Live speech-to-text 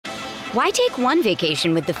Why take one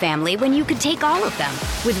vacation with the family when you could take all of them?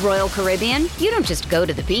 With Royal Caribbean, you don't just go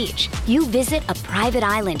to the beach. You visit a private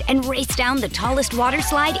island and race down the tallest water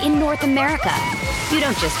slide in North America. You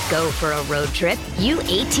don't just go for a road trip. You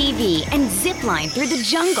ATV and zip line through the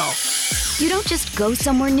jungle. You don't just go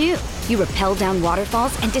somewhere new. You rappel down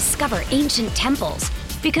waterfalls and discover ancient temples.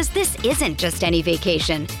 Because this isn't just any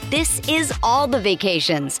vacation. This is all the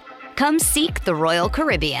vacations. Come seek the Royal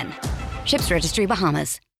Caribbean. Ships Registry,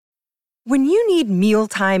 Bahamas. When you need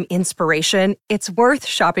mealtime inspiration, it's worth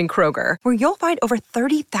shopping Kroger, where you'll find over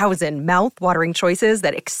 30,000 mouth-watering choices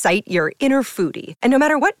that excite your inner foodie. And no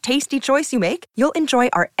matter what tasty choice you make, you'll enjoy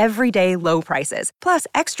our everyday low prices, plus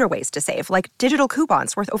extra ways to save, like digital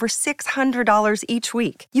coupons worth over $600 each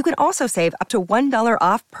week. You can also save up to $1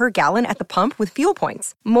 off per gallon at the pump with fuel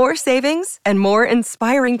points. More savings and more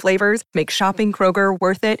inspiring flavors make shopping Kroger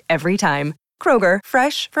worth it every time. Kroger,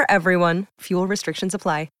 fresh for everyone. Fuel restrictions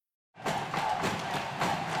apply.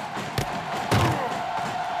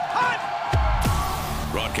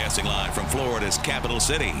 Broadcasting live from Florida's capital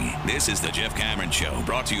city, this is the Jeff Cameron Show,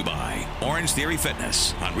 brought to you by Orange Theory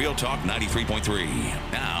Fitness on Real Talk 93.3.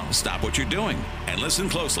 Now, stop what you're doing and listen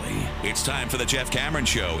closely. It's time for the Jeff Cameron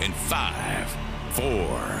Show in 5,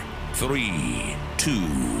 4, 3, 2,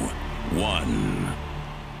 1.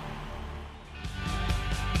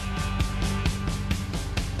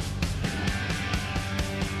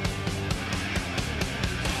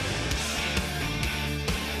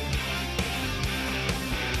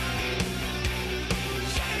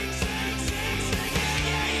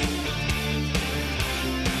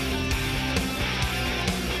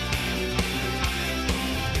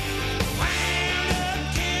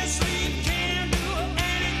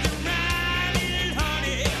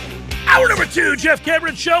 Hour number 2, Jeff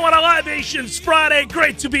Cameron Show on a Live Nations Friday.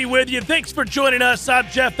 Great to be with you. Thanks for joining us. I'm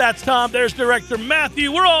Jeff. That's Tom. There's Director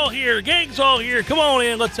Matthew. We're all here. Gang's all here. Come on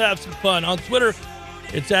in. Let's have some fun. On Twitter,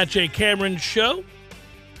 it's at J Cameron Show.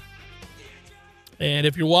 And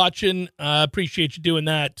if you're watching, I appreciate you doing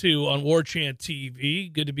that, too, on War Chant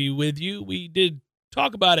TV. Good to be with you. We did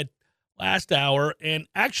talk about it last hour, and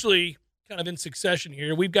actually kind of in succession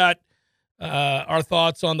here. We've got our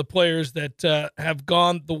thoughts on the players that have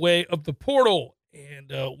gone the way of the portal.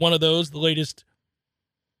 And one of those, the latest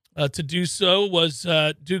to do so, was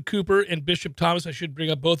Duke Cooper and Bishop Thomas. I should bring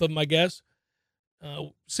up both of them, I guess.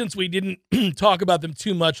 Since we didn't talk about them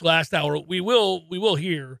too much last hour, we will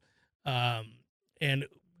hear. And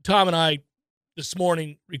Tom and I this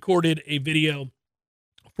morning recorded a video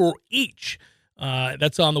for each.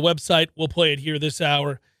 That's on the website. We'll play it here this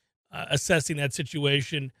hour, assessing that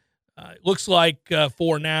situation. It looks like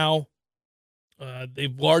for now,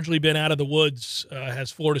 they've largely been out of the woods, has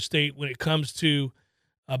Florida State, when it comes to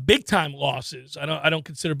big-time losses. I don't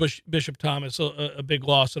consider Bishop Thomas a big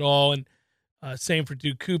loss at all, and same for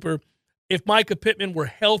Duke Cooper. If Micah Pittman were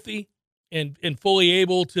healthy and fully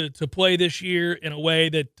able to play this year in a way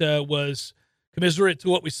that was commiserate to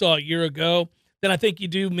what we saw a year ago, then I think you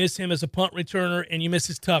do miss him as a punt returner, and you miss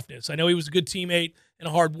his toughness. I know he was a good teammate and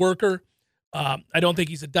a hard worker. I don't think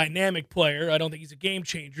he's a dynamic player. I don't think he's a game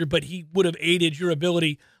changer, but he would have aided your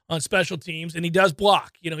ability on special teams, and he does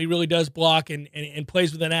block. You know, he really does block and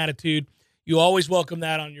plays with an attitude. You always welcome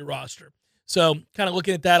that on your roster. So kind of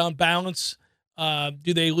looking at that on balance,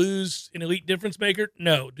 do they lose an elite difference maker?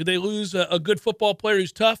 No. Do they lose a good football player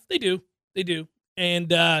who's tough? They do. They do.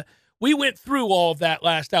 And we went through all of that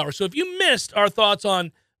last hour. So if you missed our thoughts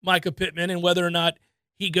on Micah Pittman and whether or not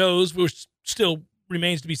he goes, we're still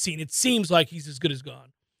remains to be seen. It seems like he's as good as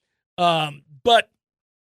gone. But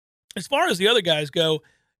as far as the other guys go,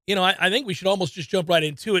 you know, I think we should almost just jump right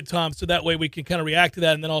into it, Tom, so that way we can kind of react to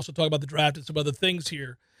that and then also talk about the draft and some other things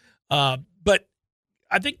here. But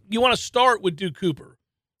I think you want to start with Duke Cooper,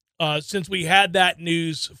 since we had that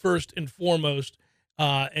news first and foremost,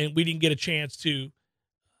 and we didn't get a chance to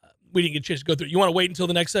go through it. You want to wait until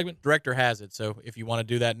the next segment? Director has it, so if you want to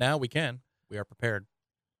do that now, we can. We are prepared.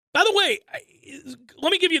 By the way,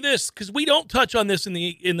 let me give you this, because we don't touch on this in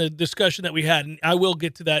the discussion that we had, and I will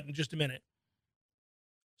get to that in just a minute.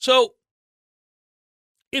 So,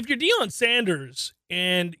 if you're Deion Sanders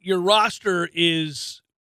and your roster is,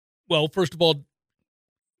 well, first of all,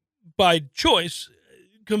 by choice,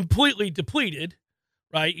 completely depleted,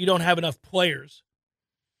 right? You don't have enough players,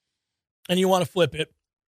 and you want to flip it,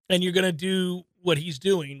 and you're going to do what he's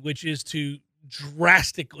doing, which is to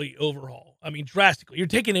drastically overhaul. I mean, drastically. You're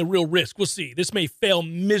taking a real risk. We'll see. This may fail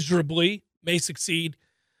miserably, may succeed.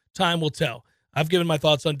 Time will tell. I've given my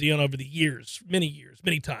thoughts on Deion over the years,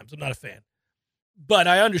 many times. I'm not a fan. But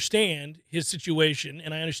I understand his situation,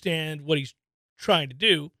 and I understand what he's trying to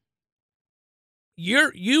do.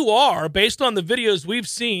 you are, based on the videos we've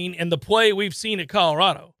seen and the play we've seen at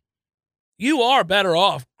Colorado, you are better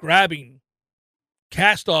off grabbing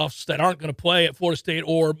cast-offs that aren't going to play at Florida State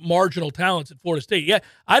or marginal talents at Florida State. Yeah,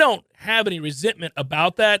 I don't have any resentment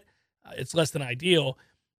about that. It's less than ideal.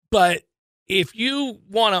 But if you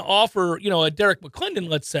want to offer, a Derek McClendon,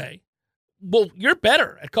 let's say, well, you're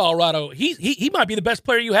better at Colorado. He might be the best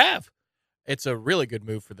player you have. It's a really good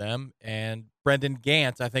move for them. And Brendan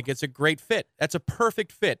Gant, I think it's a great fit. That's a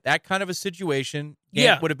perfect fit. That kind of a situation.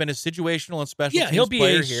 Gant would have been a situational and special teams he'll be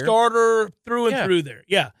player a here. Starter through and through there.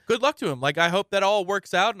 Yeah. Good luck to him. I hope that all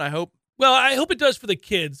works out, and I hope. Well, I hope it does for the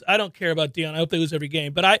kids. I don't care about Deion. I hope they lose every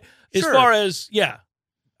game. But as Sure. far as,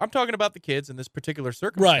 I'm talking about the kids in this particular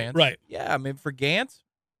circumstance. Right. Yeah, I mean, for Gant,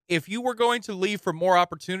 if you were going to leave for more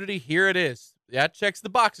opportunity, here it is. That checks the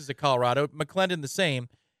boxes at Colorado. McClendon the same.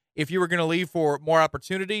 If you were going to leave for more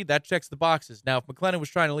opportunity, that checks the boxes. Now, if McClendon was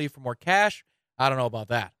trying to leave for more cash, I don't know about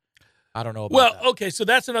that. Well, okay, so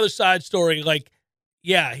that's another side story.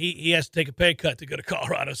 He has to take a pay cut to go to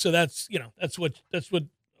Colorado. So that's what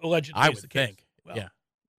allegedly I is would the case. think. Well, yeah.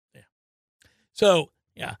 So,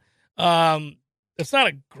 that's not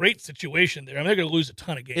a great situation there. I mean, they're going to lose a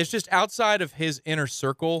ton of games. It's just outside of his inner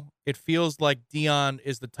circle, it feels like Deion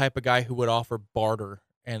is the type of guy who would offer barter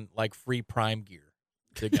and free Prime gear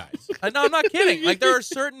to guys. No, I'm not kidding. There are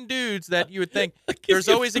certain dudes that you would think there's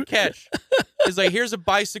always a catch. It's here's a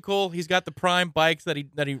bicycle. He's got the Prime bikes that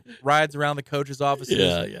he rides around the coach's offices.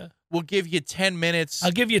 Yeah. We'll give you 10 minutes.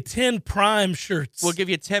 I'll give you 10 Prime shirts. We'll give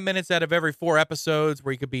you 10 minutes out of every 4 episodes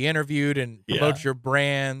where you could be interviewed and promote your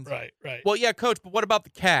brand. Right. Well, yeah, Coach, but what about the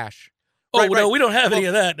cash? Oh, no, we don't have any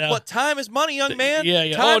of that now. But time is money, young man.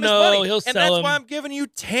 Yeah. Time is money. He'll sell and that's him. why I'm giving you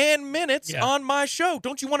 10 minutes on my show.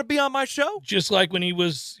 Don't you want to be on my show? Just like when he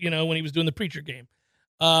was, when he was doing the Preacher game.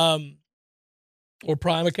 Or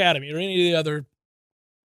Prime Academy or any of the other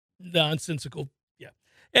nonsensical. Yeah.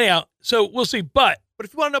 Anyhow, so we'll see. But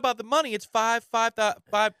if you want to know about the money, it's $5.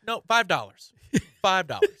 $5.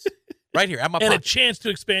 Right here. At my and pocket. a chance to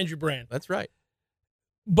expand your brand. That's right.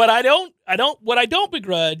 But what I don't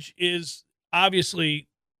begrudge is obviously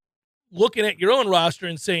looking at your own roster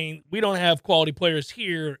and saying, we don't have quality players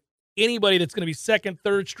here. Anybody that's going to be second,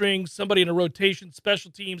 third string, somebody in a rotation, special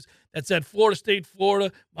teams that's at Florida State,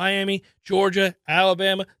 Florida, Miami, Georgia,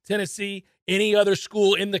 Alabama, Tennessee, any other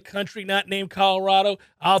school in the country not named Colorado,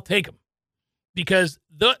 I'll take them. Because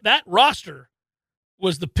that roster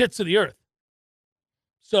was the pits of the earth.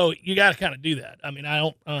 So you got to kind of do that. I mean, I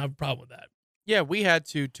don't have a problem with that. Yeah, we had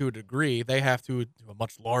to a degree. They have to a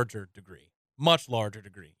much larger degree. Much larger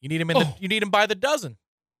degree. You need them you need them by the dozen.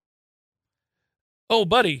 Oh,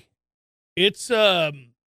 buddy, it's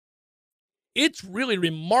really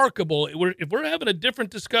remarkable. If we're having a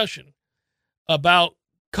different discussion about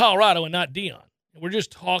Colorado and not Deion, we're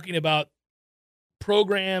just talking about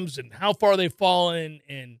programs and how far they've fallen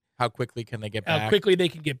and how quickly can they get back? How quickly they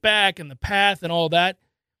can get back and the path and all that.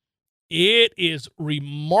 It is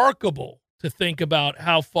remarkable to think about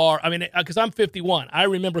how far. I mean, because I'm 51. I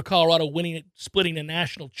remember Colorado splitting a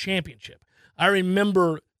national championship. I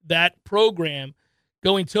remember that program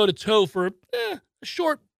going toe-to-toe for a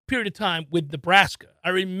short period of time with Nebraska. I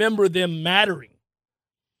remember them mattering.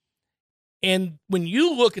 And when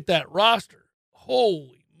you look at that roster,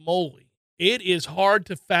 holy moly, it is hard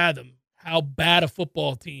to fathom how bad a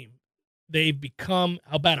football team they've become,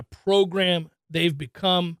 how bad a program they've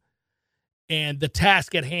become, and the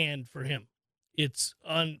task at hand for him.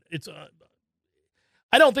 I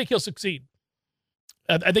don't think he'll succeed.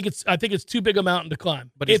 I think it's too big a mountain to climb.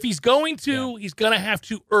 But if he's going to, he's going to have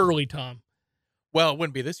to early, Tom. Well, it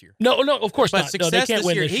wouldn't be this year. No, of course but not. Success no, they can't this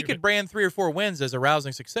win year. this He year, could brand 3 or 4 wins as a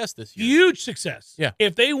rousing success this year. Huge success. Yeah.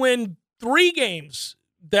 If they win 3 games,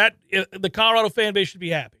 the Colorado fan base should be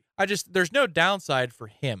happy. There's no downside for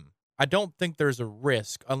him. I don't think there's a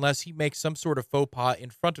risk unless he makes some sort of faux pas in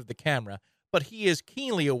front of the camera. But he is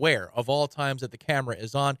keenly aware of all times that the camera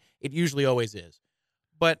is on. It usually always is.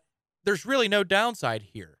 But there's really no downside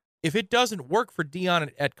here. If it doesn't work for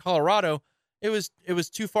Deion at Colorado, it was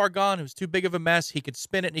too far gone. It was too big of a mess. He could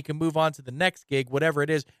spin it and he can move on to the next gig, whatever it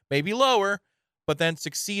is, maybe lower, but then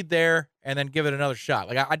succeed there and then give it another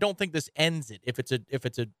shot. I don't think this ends it if it's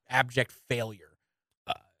an abject failure.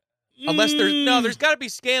 Unless there's got to be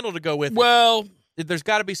scandal to go with it. Well, there's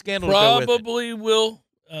got to be scandal to go with it. Probably will.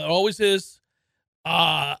 Always is.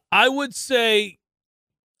 I would say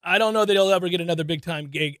I don't know that he'll ever get another big-time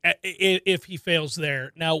gig if he fails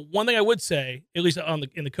there. Now, one thing I would say, at least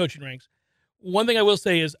in the coaching ranks, one thing I will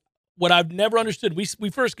say is what I've never understood. We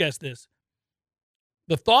first guessed this.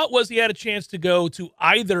 The thought was he had a chance to go to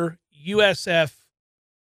either USF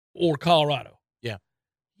or Colorado. Yeah.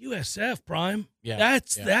 USF, Prime. Yeah,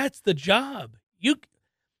 That's the job.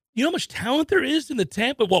 You know how much talent there is in the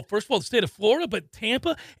Tampa? Well, first of all, the state of Florida, but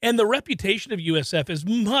Tampa, and the reputation of USF is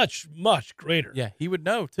much, much greater. Yeah, he would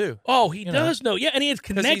know, too. Oh, he does know. Yeah, and he has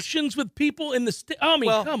connections with people in the state. I mean,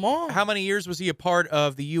 well, come on. How many years was he a part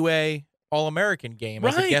of the UA All-American game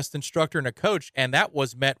as a guest instructor and a coach? And that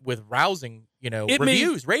was met with rousing,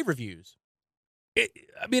 rave reviews.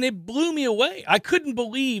 It blew me away. I couldn't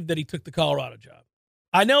believe that he took the Colorado job.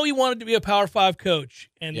 I know he wanted to be a Power 5 coach,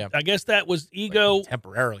 and I guess that was ego. Like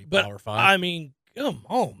temporarily but, Power 5. I mean, come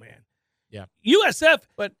on, man. Yeah. USF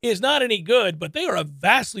is not any good, but they are a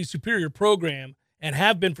vastly superior program and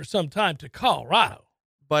have been for some time to Colorado.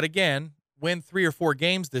 But again, win 3 or 4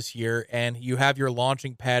 games this year, and you have your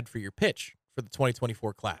launching pad for your pitch for the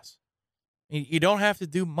 2024 class. You don't have to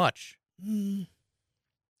do much.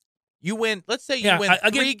 You win, let's say you win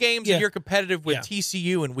 3 games and you're competitive with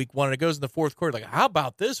TCU in week 1 and it goes in the fourth quarter. Like, how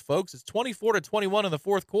about this, folks? It's 24-21 in the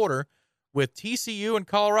fourth quarter with TCU and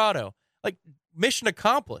Colorado. Like, mission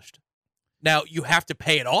accomplished. Now, you have to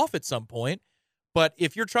pay it off at some point, but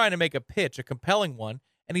if you're trying to make a pitch, a compelling one,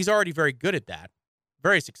 and he's already very good at that,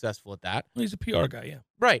 very successful at that. Well, he's a PR guy, yeah.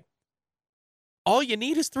 Right. All you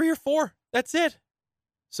need is 3 or 4. That's it.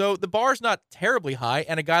 So the bar's not terribly high,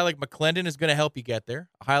 and a guy like McClendon is going to help you get there.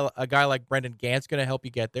 A guy like Brendan Gant's going to help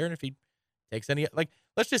you get there. And if he takes any,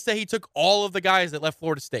 let's just say he took all of the guys that left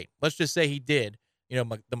Florida State. Let's just say he did, the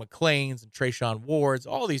McClains and Trayshawn Wards,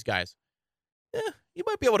 all these guys. You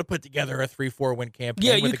might be able to put together a 3-4 win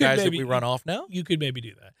campaign with the guys that we run off now. You could maybe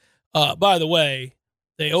do that. By the way,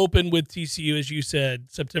 they open with TCU, as you said,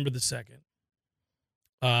 September the 2nd.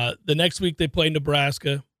 The next week they play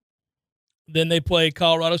Nebraska. Then they play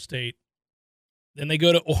Colorado State. Then they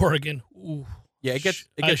go to Oregon. Ooh, yeah, it gets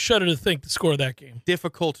I shudder to think the score of that game.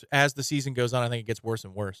 Difficult as the season goes on. I think it gets worse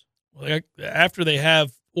and worse. Well, after they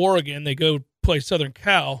have Oregon, they go play Southern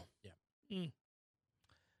Cal. Yeah.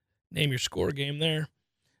 Name your score game there.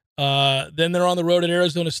 Then they're on the road at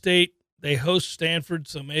Arizona State. They host Stanford,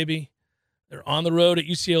 so maybe. They're on the road at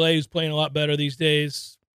UCLA, who's playing a lot better these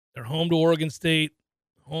days. They're home to Oregon State,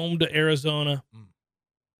 home to Arizona.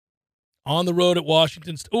 On the road at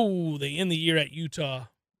Washington. They end the year at Utah.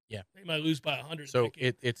 Yeah. They might lose by 100. So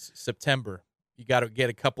it's September. You got to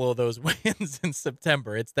get a couple of those wins in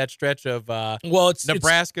September. It's that stretch of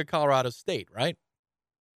Nebraska, Colorado State, right?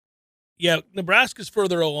 Yeah, Nebraska's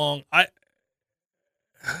further along. They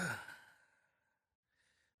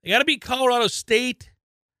got to beat Colorado State,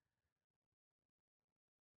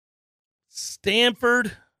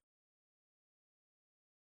 Stanford.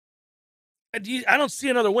 I don't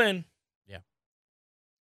see another win.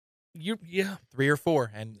 3 or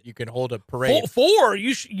 4, and you can hold a parade. 4.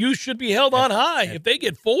 You should be held on high if they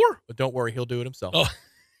get 4. But don't worry, he'll do it himself. Oh.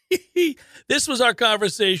 This was our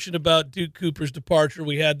conversation about Duke Cooper's departure.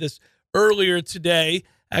 We had this earlier today,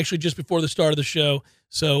 actually just before the start of the show.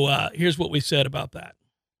 So here's what we said about that.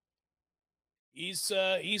 He's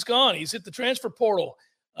gone. He's hit the transfer portal.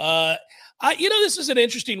 This is an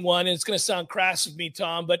interesting one, and it's going to sound crass of me,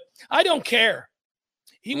 Tom, but I don't care.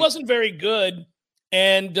 He wasn't very good.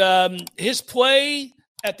 And his play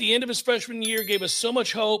at the end of his freshman year gave us so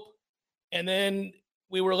much hope. And then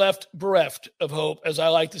we were left bereft of hope, as I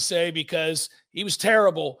like to say, because he was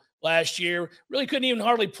terrible last year. Really couldn't even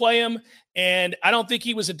hardly play him. And I don't think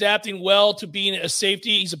he was adapting well to being a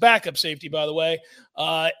safety. He's a backup safety, by the way.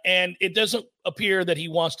 And it doesn't appear that he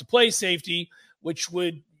wants to play safety, which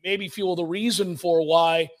would maybe fuel the reason for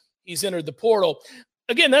why he's entered the portal.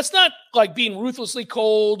 Again, that's not like being ruthlessly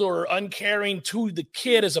cold or uncaring to the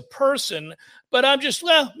kid as a person, but I'm just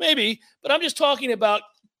talking about,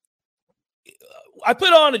 I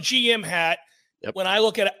put on a GM hat when I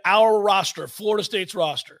look at our roster, Florida State's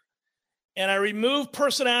roster, and I remove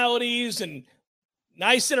personalities and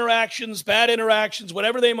nice interactions, bad interactions,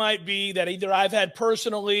 whatever they might be that either I've had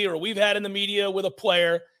personally or we've had in the media with a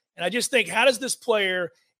player. And I just think, how does this player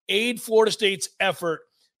aid Florida State's effort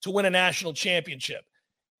to win a national championship?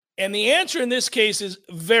 And the answer in this case is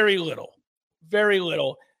very little, very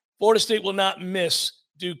little. Florida State will not miss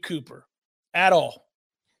Duke Cooper at all.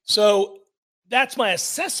 So that's my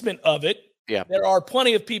assessment of it. Yeah. There are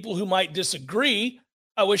plenty of people who might disagree.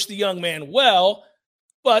 I wish the young man well,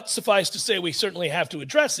 but suffice to say, we certainly have to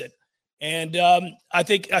address it. And I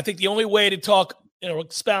think the only way to talk,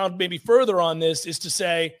 expound maybe further on this is to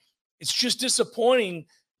say it's just disappointing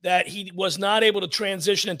that he was not able to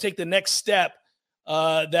transition and take the next step.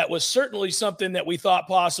 That was certainly something that we thought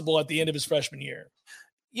possible at the end of his freshman year.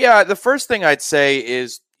 Yeah, the first thing I'd say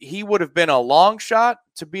is he would have been a long shot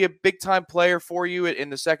to be a big-time player for you in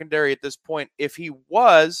the secondary at this point. If he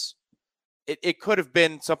was, it could have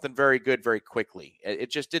been something very good very quickly.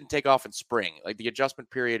 It just didn't take off in spring. Like the adjustment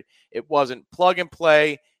period, it wasn't plug and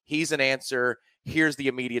play. He's an answer. Here's the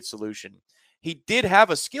immediate solution. He did have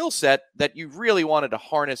a skill set that you really wanted to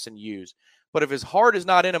harness and use. But if his heart is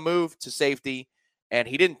not in a move to safety and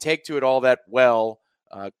he didn't take to it all that well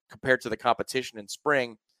compared to the competition in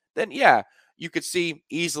spring, then yeah, you could see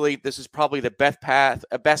easily this is probably the best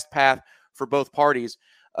path for both parties.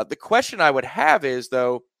 The question I would have is,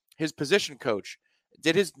 though, his position coach.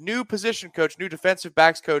 Did his new position coach, new defensive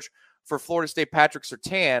backs coach for Florida State, Patrick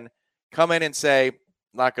Surtain, come in and say,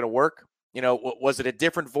 not going to work? You know, was it a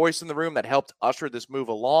different voice in the room that helped usher this move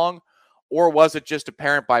along? Or was it just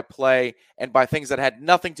apparent by play and by things that had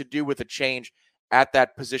nothing to do with a change at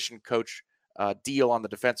that position coach deal on the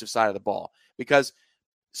defensive side of the ball? Because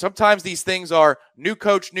sometimes these things are new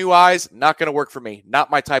coach, new eyes, not going to work for me,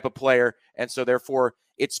 not my type of player. And so therefore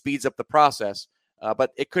it speeds up the process.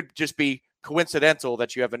 But it could just be coincidental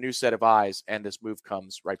that you have a new set of eyes and this move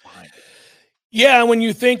comes right behind it. Yeah, when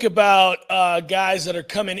you think about guys that are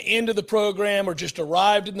coming into the program or just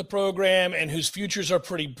arrived in the program and whose futures are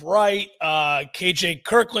pretty bright, KJ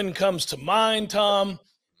Kirkland comes to mind, Tom.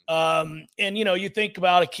 And, you know, you think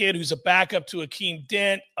about a kid who's a backup to Akeem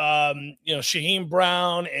Dent, you know, Shaheem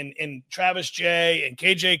Brown and Travis Jay and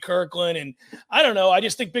KJ Kirkland. And I don't know, I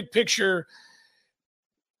just think big picture,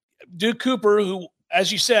 Duke Cooper, who,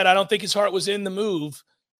 as you said, I don't think his heart was in the move,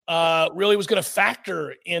 really was going to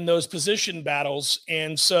factor in those position battles.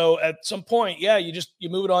 And so at some point, yeah, you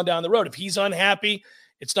move it on down the road. If he's unhappy,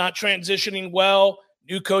 it's not transitioning well,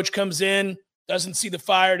 new coach comes in, doesn't see the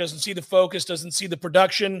fire, doesn't see the focus, doesn't see the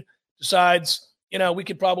production, decides, you know, we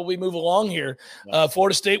could probably move along here.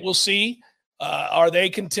 Florida State, we'll see. Are they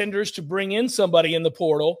contenders to bring in somebody in the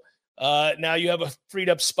portal? Now you have a freed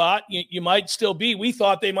up spot. You might still be. We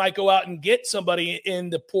thought they might go out and get somebody in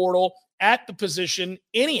the portal at the position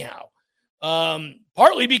anyhow,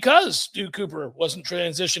 partly because Duke Cooper wasn't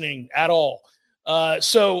transitioning at all.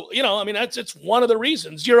 So, you know, I mean, it's one of the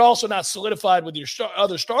reasons. You're also not solidified with your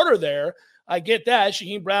other starter there. I get that.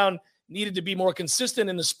 Shaheem Brown needed to be more consistent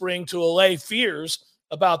in the spring to allay fears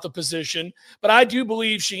about the position. But I do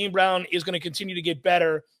believe Shaheem Brown is going to continue to get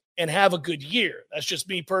better and have a good year. That's just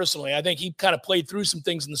me personally. I think he kind of played through some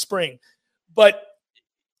things in the spring. But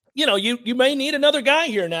you know, you may need another guy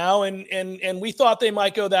here now, and we thought they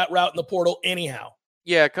might go that route in the portal anyhow.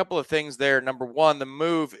 Yeah, a couple of things there. Number one, the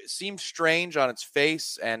move seems strange on its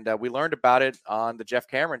face, and we learned about it on the Jeff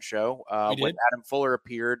Cameron show when Adam Fuller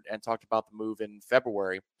appeared and talked about the move in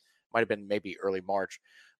February. Might have been maybe early March.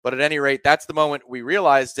 But at any rate, that's the moment we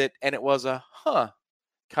realized it, and it was a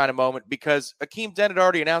kind of moment because Akeem Dent had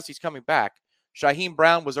already announced he's coming back. Shaheem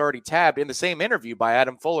Brown was already tabbed in the same interview by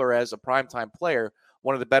Adam Fuller as a primetime player,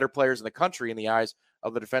 one of the better players in the country in the eyes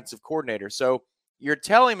of the defensive coordinator. So you're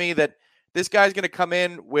telling me that this guy's going to come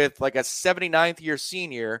in with like a 79th year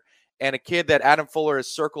senior and a kid that Adam Fuller has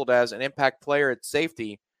circled as an impact player at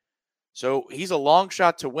safety. So he's a long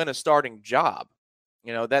shot to win a starting job.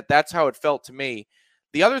 You know, that's how it felt to me.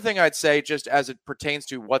 The other thing I'd say, just as it pertains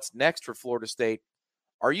to what's next for Florida State,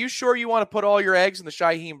 are you sure you want to put all your eggs in the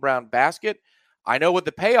Shaheem Brown basket? I know what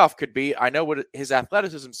the payoff could be. I know what his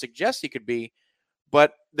athleticism suggests he could be.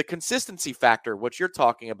 But the consistency factor, what you're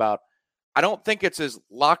talking about, I don't think it's as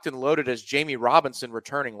locked and loaded as Jamie Robinson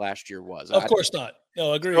returning last year was. Of course not.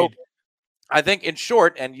 No, agreed. So I think in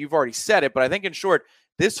short, and you've already said it, but I think in short,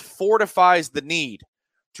 this fortifies the need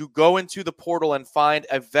to go into the portal and find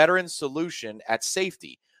a veteran solution at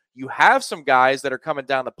safety. You have some guys that are coming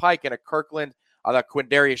down the pike, and a Kirkland. I thought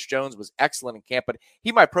Quindarius Jones was excellent in camp, but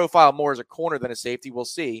he might profile more as a corner than a safety. We'll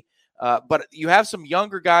see. But you have some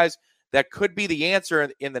younger guys that could be the answer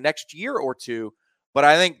in the next year or two. But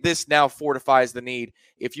I think this now fortifies the need.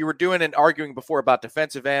 If you were doing and arguing before about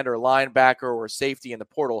defensive end or linebacker or safety in the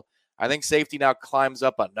portal, I think safety now climbs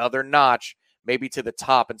up another notch, maybe to the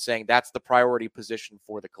top, and saying that's the priority position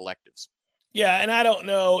for the collectives. Yeah, and I don't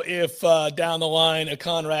know if down the line a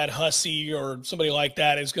Conrad Hussey or somebody like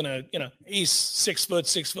that is going to, you know, he's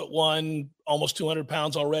 6'1", almost 200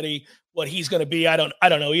 pounds already. What he's going to be, I don't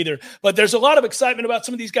know either. But there's a lot of excitement about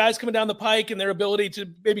some of these guys coming down the pike and their ability to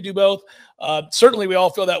maybe do both. Certainly, we all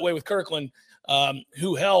feel that way with Kirkland,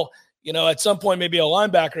 who, hell, you know, at some point maybe a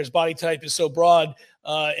linebacker, his body type is so broad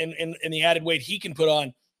and the added weight he can put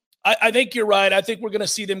on. I think you're right. I think we're going to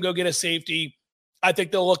see them go get a safety. I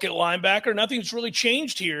think they'll look at linebacker. Nothing's really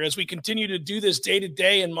changed here as we continue to do this day to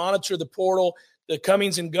day and monitor the portal, the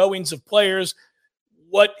comings and goings of players,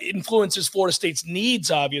 what influences Florida State's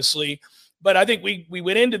needs, obviously. But I think we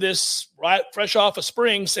went into this right fresh off of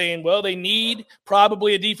spring saying, well, they need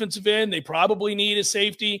probably a defensive end. They probably need a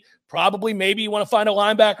safety, Probably, maybe you want to find a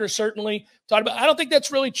linebacker, certainly. I don't think that's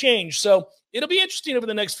really changed. So it'll be interesting over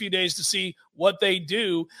the next few days to see what they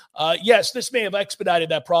do. Yes, this may have expedited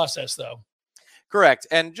that process, though. Correct.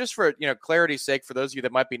 And just for clarity's sake, for those of you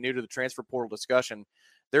that might be new to the transfer portal discussion,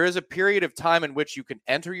 there is a period of time in which you can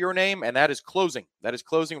enter your name, and that is closing. That is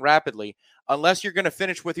closing rapidly. Unless you're going to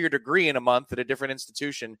finish with your degree in a month at a different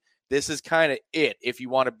institution, this is kind of it if you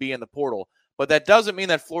want to be in the portal. But that doesn't mean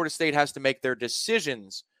that Florida State has to make their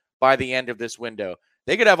decisions by the end of this window.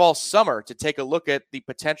 They could have all summer to take a look at the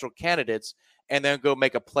potential candidates and then go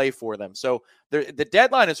make a play for them. So the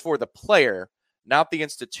deadline is for the player, not the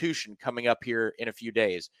institution, coming up here in a few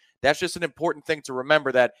days. That's just an important thing to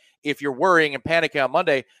remember, that if you're worrying and panicking on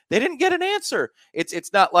Monday, they didn't get an answer.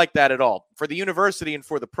 It's not like that at all. For the university and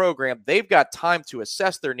for the program, they've got time to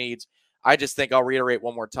assess their needs. I just think I'll reiterate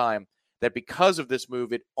one more time that because of this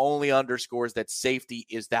move, it only underscores that safety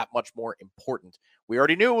is that much more important. We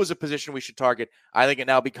already knew it was a position we should target. I think it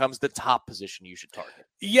now becomes the top position you should target.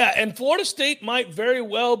 Yeah, and Florida State might very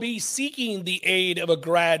well be seeking the aid of a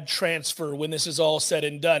grad transfer when this is all said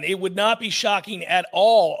and done. It would not be shocking at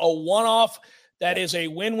all. A one-off that is a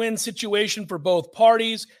win-win situation for both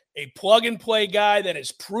parties, a plug-and-play guy that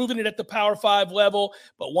has proven it at the Power 5 level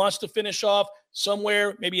but wants to finish off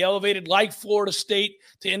somewhere maybe elevated like Florida State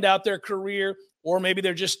to end out their career, or maybe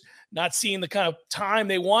they're just not seeing the kind of time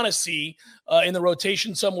they want to see in the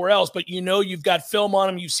rotation somewhere else, but you've got film on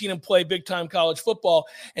him. You've seen him play big-time college football.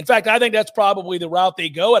 In fact, I think that's probably the route they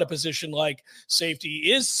go at a position like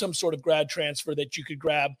safety, is some sort of grad transfer that you could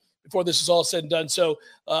grab before this is all said and done. So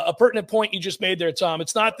a pertinent point you just made there, Tom.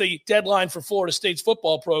 It's not the deadline for Florida State's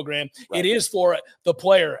football program. Right. It is for the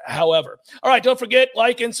player, however. All right, don't forget,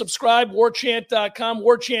 like and subscribe, warchant.com,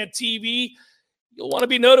 Warchant TV. You'll want to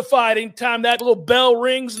be notified anytime that little bell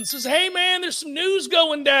rings and says, hey, man, there's some news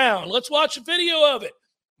going down. Let's watch a video of it.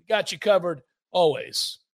 We got you covered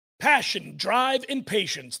always. Passion, drive, and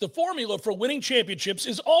patience. The formula for winning championships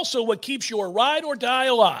is also what keeps your ride or die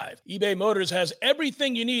alive. eBay Motors has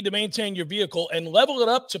everything you need to maintain your vehicle and level it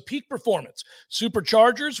up to peak performance.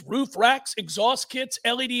 Superchargers, roof racks, exhaust kits,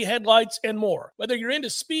 LED headlights, and more. Whether you're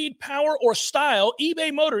into speed, power, or style,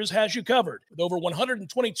 eBay Motors has you covered. With over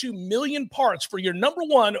 122 million parts for your number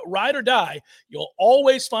one ride or die, you'll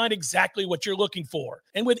always find exactly what you're looking for.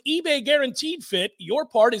 And with eBay Guaranteed Fit, your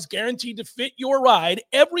part is guaranteed to fit your ride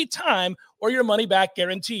every time, or your money back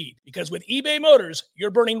guaranteed. Because with eBay Motors,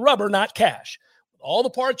 you're burning rubber, not cash. With all the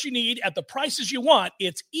parts you need at the prices you want,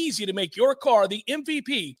 it's easy to make your car the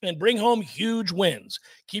MVP and bring home huge wins.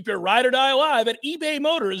 Keep your ride or die alive at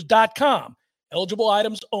ebaymotors.com. Eligible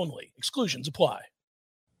items only. Exclusions apply.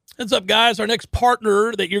 What's up, guys? Our next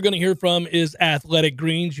partner that you're going to hear from is Athletic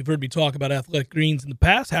Greens. You've heard me talk about Athletic Greens in the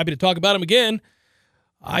past. Happy to talk about them again.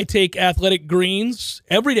 I take Athletic Greens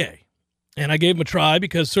every day. And I gave them a try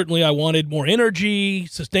because certainly I wanted more energy,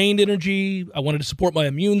 sustained energy. I wanted to support my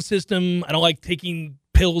immune system. I don't like taking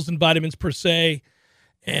pills and vitamins per se.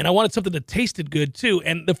 And I wanted something that tasted good too.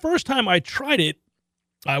 And the first time I tried it,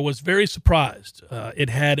 I was very surprised. It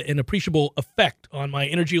had an appreciable effect on my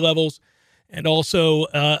energy levels. And also,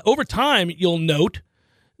 over time, you'll note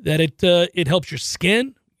that it helps your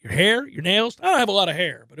skin, your hair, your nails. I don't have a lot of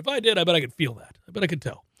hair, but if I did, I bet I could feel that. I bet I could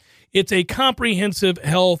tell. It's a comprehensive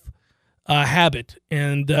health habit,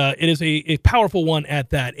 and it is a powerful one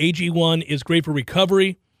at that. AG1 is great for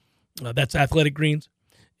recovery. That's Athletic Greens.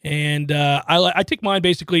 And I take mine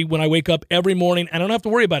basically when I wake up every morning, and I don't have to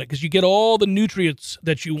worry about it because you get all the nutrients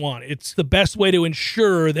that you want. It's the best way to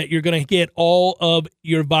ensure that you're going to get all of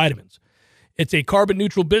your vitamins. It's a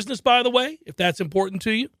carbon-neutral business, by the way, if that's important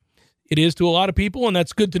to you. It is to a lot of people, and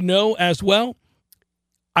that's good to know as well.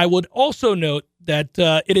 I would also note that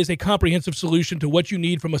it is a comprehensive solution to what you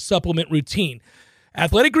need from a supplement routine.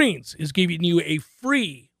 Athletic Greens is giving you a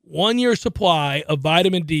free 1-year supply of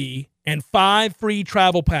vitamin D and 5 free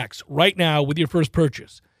travel packs right now with your first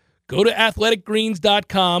purchase. Go to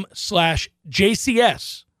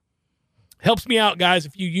athleticgreens.com/JCS. Helps me out, guys,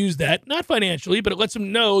 if you use that. Not financially, but it lets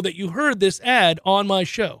them know that you heard this ad on my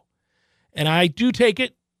show. And I do take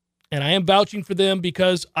it, and I am vouching for them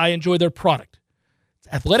because I enjoy their product.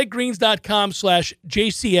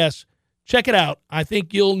 athleticgreens.com/JCS. Check it out. I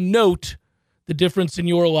think you'll note the difference in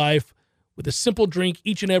your life with a simple drink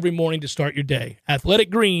each and every morning to start your day.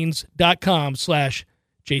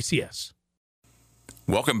 athleticgreens.com/JCS.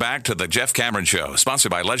 Welcome back to the Jeff Cameron Show, sponsored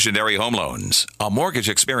by Legendary Home Loans, a mortgage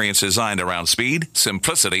experience designed around speed,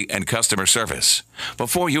 simplicity, and customer service.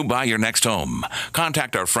 Before you buy your next home,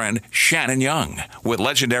 contact our friend Shannon Young with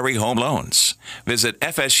Legendary Home Loans. Visit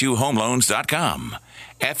FSUHomeLoans.com.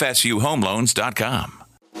 FSUHomeLoans.com.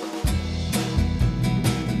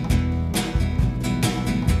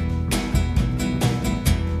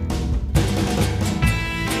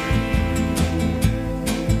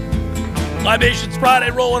 Libations Friday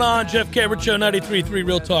rolling on. Jeff Cameron Show, 93.3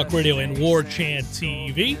 Real Talk Radio and War Chant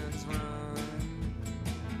TV.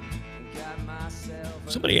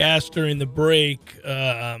 Somebody asked during the break,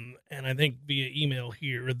 and I think via email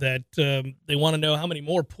here, that they want to know how many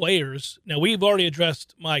more players. Now, we've already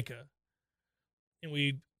addressed Micah, and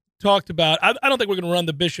we talked about, I don't think we're going to run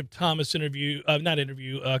the Bishop Thomas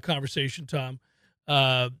conversation, Tom.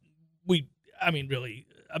 Really,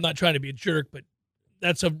 I'm not trying to be a jerk, but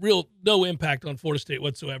that's a real no impact on Florida State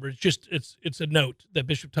whatsoever. It's just it's a note that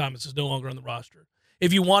Bishop Thomas is no longer on the roster.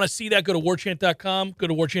 If you want to see that, go to warchant.com, go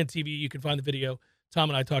to Warchant TV. You can find the video. Tom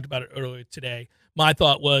and I talked about it earlier today. My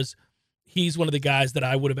thought was he's one of the guys that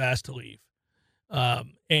I would have asked to leave.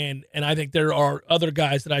 And I think there are other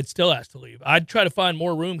guys that I'd still ask to leave. I'd try to find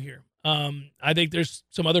more room here. I think there's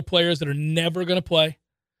some other players that are never going to play.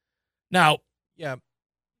 Now, yeah,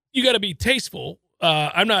 you got to be tasteful.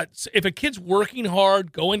 If a kid's working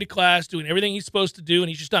hard, going to class, doing everything he's supposed to do, and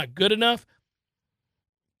he's just not good enough,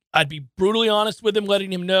 I'd be brutally honest with him,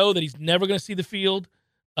 letting him know that he's never going to see the field.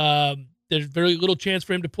 There's very little chance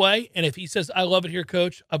for him to play. And if he says, I love it here,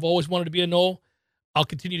 coach, I've always wanted to be a Knoll, I'll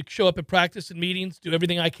continue to show up at practice and meetings, do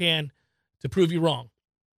everything I can to prove you wrong.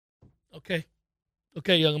 Okay,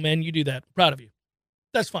 young man, you do that. I'm proud of you.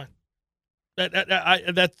 That's fine.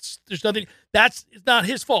 It's not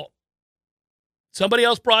his fault. Somebody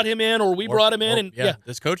else brought him in, or we brought him in, and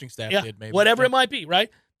this coaching staff did, maybe whatever it might be, right?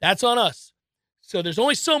 That's on us. So there's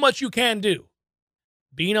only so much you can do.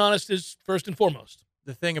 Being honest is first and foremost.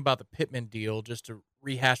 The thing about the Pittman deal, just to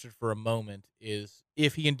rehash it for a moment, is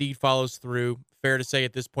if he indeed follows through, fair to say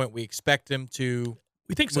at this point we expect him to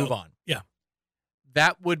move on. Yeah.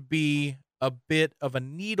 That would be a bit of a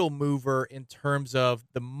needle mover in terms of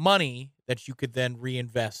the money that you could then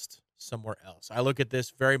reinvest somewhere else. I look at this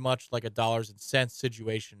very much like a dollars and cents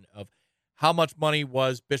situation of how much money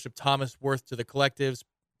was Bishop Thomas worth to the collectives?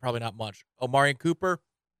 Probably not much. Omarion Cooper,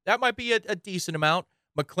 that might be a decent amount.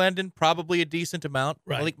 McClendon, probably a decent amount.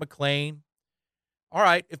 Right. Malik McLean. All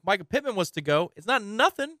right, if Micah Pittman was to go, it's not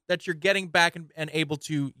nothing that you're getting back and able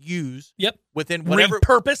to use. Yep. Within whatever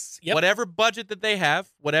purpose. Yep. Whatever budget that they have,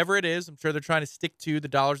 whatever it is, I'm sure they're trying to stick to the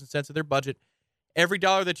dollars and cents of their budget. Every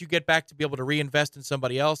dollar that you get back to be able to reinvest in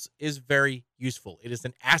somebody else is very useful. It is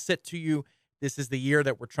an asset to you. This is the year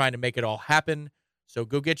that we're trying to make it all happen. So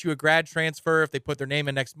go get you a grad transfer. If they put their name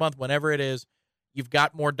in next month, whenever it is, you've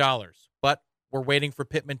got more dollars. But we're waiting for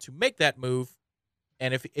Pittman to make that move.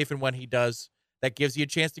 And if and when he does, that gives you a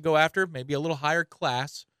chance to go after maybe a little higher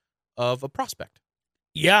class of a prospect.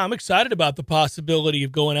 Yeah, I'm excited about the possibility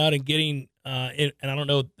of going out and getting, and I don't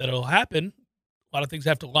know that it'll happen. A lot of things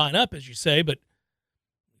have to line up, as you say, but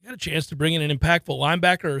you got a chance to bring in an impactful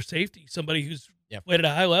linebacker or safety, somebody who's played at a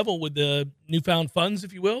high level with the newfound funds,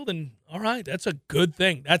 if you will, then all right, that's a good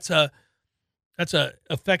thing. That's a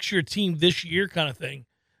affects your team this year kind of thing.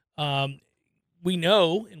 We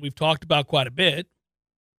know, and we've talked about quite a bit,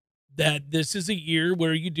 that this is a year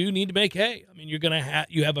where you do need to make hay. I mean,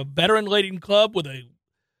 you have a veteran-laden club with a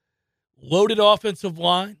loaded offensive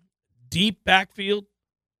line, deep backfield,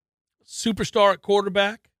 superstar at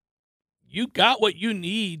quarterback. You got what you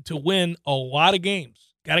need to win a lot of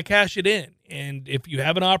games. Got to cash it in. And if you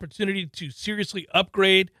have an opportunity to seriously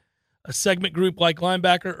upgrade a segment group like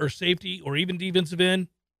linebacker or safety or even defensive end,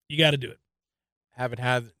 you got to do it. Haven't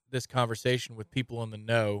had this conversation with people in the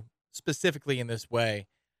know, specifically in this way.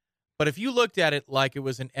 But if you looked at it like it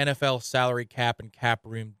was an NFL salary cap and cap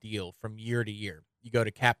room deal from year to year, you go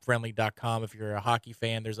to capfriendly.com if you're a hockey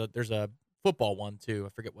fan. There's a football one too. I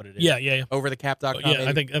forget what it is. Yeah. Overthecap.com. Yeah, maybe?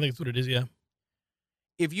 I think that's what it is, yeah.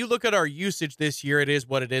 If you look at our usage this year, it is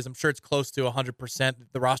what it is. I'm sure it's close to 100%,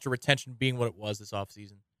 the roster retention being what it was this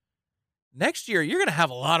offseason. Next year, you're going to have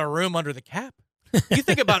a lot of room under the cap. You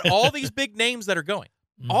think about all these big names that are going.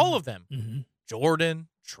 Mm-hmm. All of them. Mm-hmm. Jordan,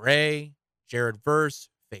 Trey, Jared Verse,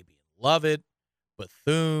 Fabian Lovett,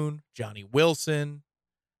 Bethune, Johnny Wilson.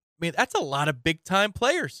 I mean, that's a lot of big-time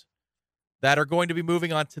players that are going to be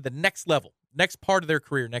moving on to the next level, next part of their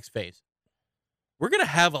career, next phase. We're going to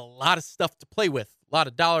have a lot of stuff to play with, a lot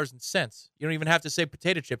of dollars and cents. You don't even have to say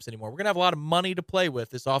potato chips anymore. We're going to have a lot of money to play with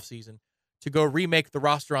this offseason to go remake the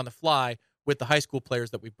roster on the fly with the high school players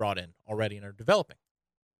that we've brought in already and are developing.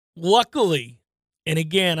 Luckily, and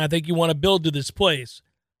again, I think you want to build to this place.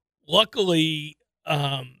 Luckily,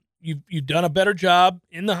 you've done a better job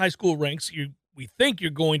in the high school ranks. We think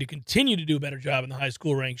you're going to continue to do a better job in the high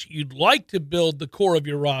school ranks. You'd like to build the core of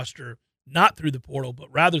your roster, not through the portal,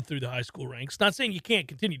 but rather through the high school ranks. Not saying you can't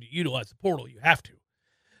continue to utilize the portal. You have to.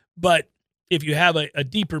 But if you have a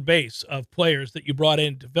deeper base of players that you brought in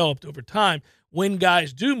and developed over time, when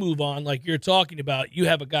guys do move on, like you're talking about, you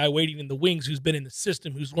have a guy waiting in the wings who's been in the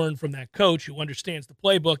system, who's learned from that coach, who understands the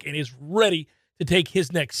playbook and is ready to take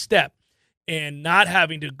his next step, and not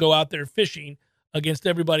having to go out there fishing against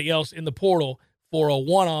everybody else in the portal for a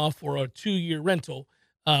one-off or a 2-year rental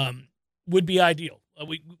would be ideal.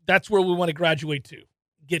 That's where we want to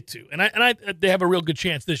get to. And they have a real good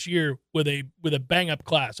chance this year with a bang-up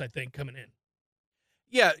class, I think, coming in.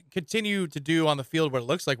 Yeah, continue to do on the field what it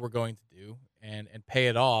looks like we're going to do and pay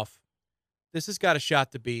it off. This has got a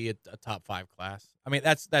shot to be a top 5 class. I mean,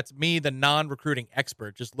 that's me, the non-recruiting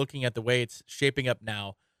expert, just looking at the way it's shaping up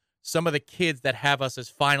now. Some of the kids that have us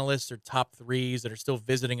as finalists or top 3s that are still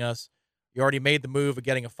visiting us, you already made the move of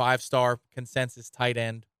getting a 5-star consensus tight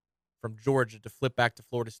end from Georgia to flip back to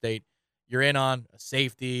Florida State. You're in on a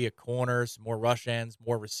safety, a corner, some more rush ends,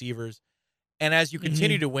 more receivers. And as you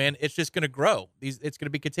continue to win, it's just going to grow. It's going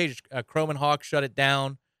to be contagious. Croman Hawk shut it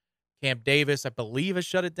down. Camp Davis, I believe, has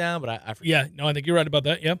shut it down, but I forget. Yeah, no, I think you're right about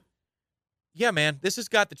that. Yep. Yeah, man, this has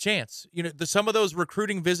got the chance. You know, some of those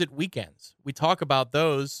recruiting visit weekends, we talk about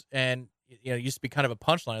those, and it used to be kind of a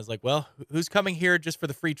punchline. It's like, well, who's coming here just for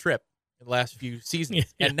the free trip in the last few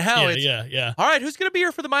seasons? And now it's, all right, who's going to be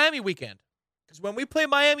here for the Miami weekend? Because when we play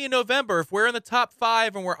Miami in November, if we're in the top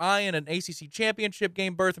 5 and we're eyeing an ACC championship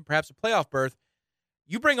game berth and perhaps a playoff berth,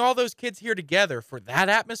 you bring all those kids here together for that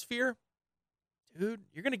atmosphere, dude,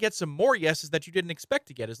 you're going to get some more yeses that you didn't expect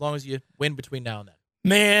to get as long as you win between now and then.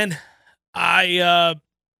 Man, I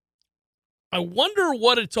wonder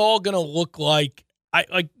what it's all going to look like.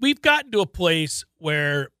 We've gotten to a place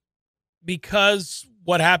where, because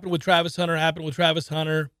what happened with Travis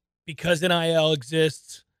Hunter, because NIL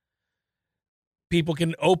exists, people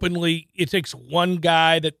can openly, it takes one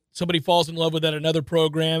guy that somebody falls in love with at another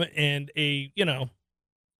program and a,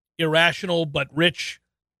 irrational but rich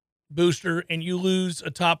booster, and you lose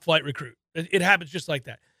a top flight recruit. It happens just like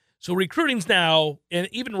that. So recruiting's now, and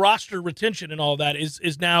even roster retention and all that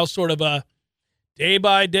is now sort of a day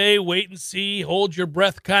by day, wait and see, hold your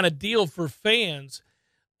breath kind of deal for fans.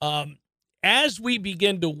 As we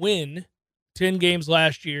begin to win 10 games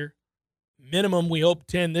last year, minimum, we hope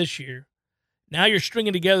 10 this year. Now you're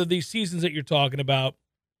stringing together these seasons that you're talking about.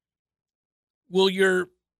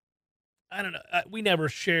 I don't know.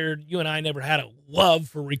 You and I never had a love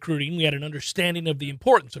for recruiting. We had an understanding of the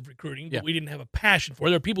importance of recruiting, but we didn't have a passion for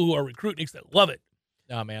it. There are people who are recruitings that love it.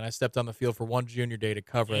 No, man, I stepped on the field for one junior day to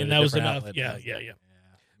cover it. And that was enough. Outlet. Yeah. I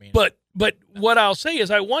mean, But what I'll say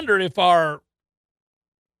is I wonder if our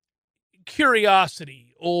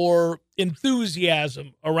curiosity or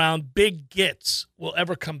enthusiasm around big gets will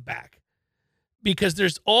ever come back. Because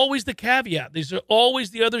there's always the caveat. There's always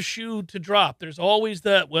the other shoe to drop. There's always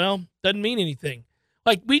the, doesn't mean anything.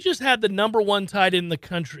 Like, we just had the number 1 tight end in the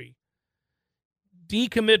country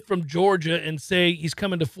decommit from Georgia and say he's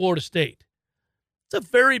coming to Florida State. It's a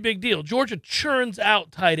very big deal. Georgia churns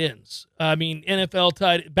out tight ends. I mean,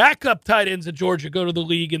 backup tight ends at Georgia go to the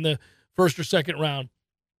league in the first or second round.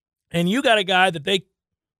 And you got a guy that they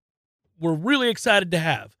were really excited to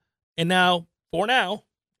have. And now, and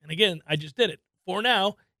again, I just did it. For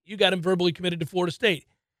now, you got him verbally committed to Florida State.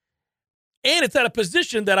 And it's at a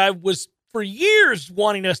position that I was for years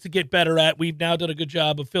wanting us to get better at. We've now done a good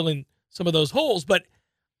job of filling some of those holes, but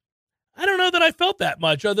I don't know that I felt that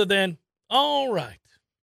much other than, all right,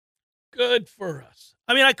 good for us.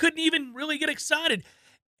 I mean, I couldn't even really get excited.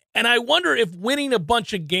 And I wonder if winning a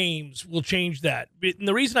bunch of games will change that. And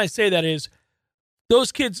the reason I say that is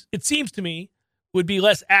those kids, it seems to me, would be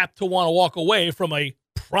less apt to want to walk away from a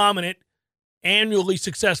prominent, annually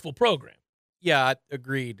successful program. Yeah,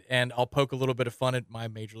 agreed. And I'll poke a little bit of fun at my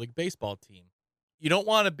Major League Baseball team. You don't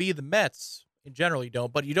want to be the Mets. In general, you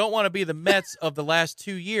don't. But you don't want to be the Mets of the last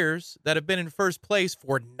 2 years that have been in first place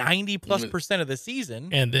for 90+% of the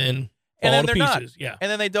season. And then they're pieces. not. Yeah.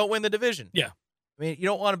 And then they don't win the division. Yeah. I mean, you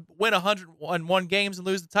don't want to win 101 games and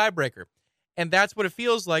lose the tiebreaker. And that's what it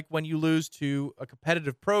feels like when you lose to a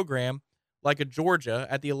competitive program like a Georgia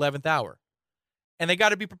at the 11th hour. And they got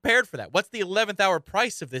to be prepared for that. What's the 11th hour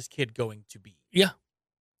price of this kid going to be? Yeah.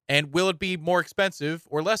 And will it be more expensive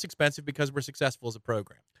or less expensive because we're successful as a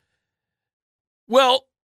program? Well,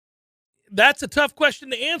 that's a tough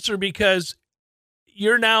question to answer because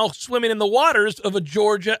you're now swimming in the waters of a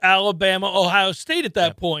Georgia, Alabama, Ohio State at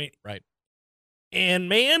that point. Right. And,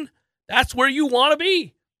 man, that's where you want to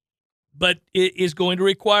be. But it is going to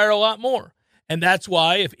require a lot more. And that's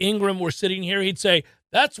why if Ingram were sitting here, he'd say,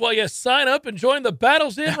 that's why you sign up and join the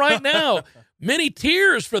Battles In right now. Many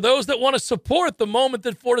tears for those that want to support the moment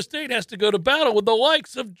that Florida State has to go to battle with the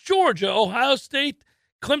likes of Georgia, Ohio State,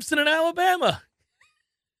 Clemson, and Alabama.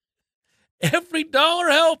 Every dollar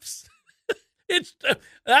helps.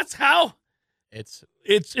 That's how It's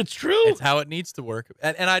true. It's how it needs to work.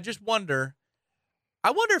 And I just wonder,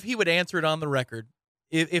 if he would answer it on the record.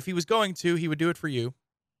 If he was going to, he would do it for you.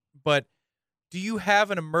 But do you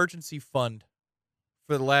have an emergency fund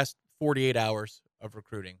for the last 48 hours of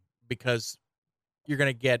recruiting? Because you're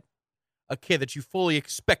going to get a kid that you fully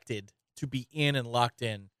expected to be in and locked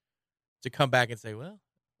in to come back and say, well,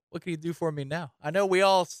 what can you do for me now? I know we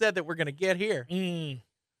all said that we're going to get here.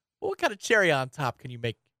 Well, what kind of cherry on top can you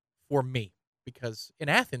make for me? Because in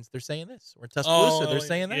Athens, they're saying this. Or in Tuscaloosa, they're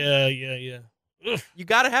saying that. Yeah. Ugh. You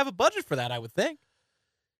got to have a budget for that, I would think.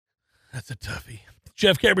 That's a toughie.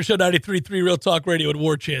 Jeff Cameron Show, 93.3 Real Talk Radio and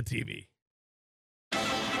War Chant TV.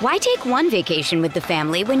 Why take one vacation with the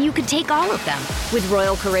family when you could take all of them? With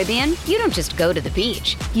Royal Caribbean, you don't just go to the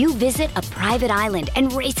beach. You visit a private island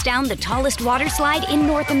and race down the tallest water slide in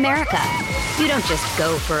North America. You don't just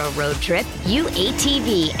go for a road trip. You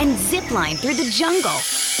ATV and zip line through the jungle.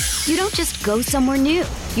 You don't just go somewhere new.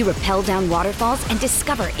 You rappel down waterfalls and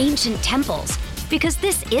discover ancient temples. Because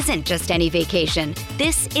this isn't just any vacation.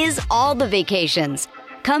 This is all the vacations.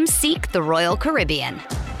 Come seek the Royal Caribbean.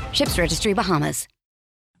 Ships Registry, Bahamas.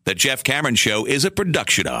 The Jeff Cameron Show is a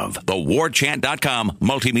production of the WarChant.com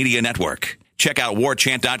Multimedia Network. Check out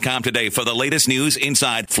WarChant.com today for the latest news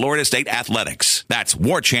inside Florida State athletics. That's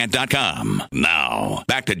WarChant.com. Now,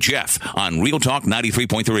 back to Jeff on Real Talk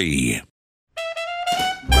 93.3.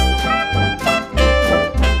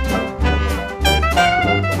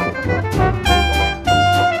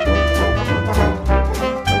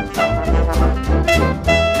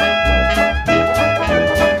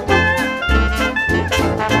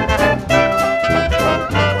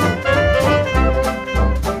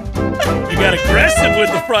 Aggressive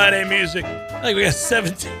with the Friday music. I think we got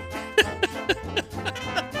 17.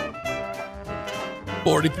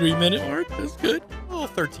 43-minute mark. That's good. A little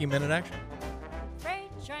 13-minute action.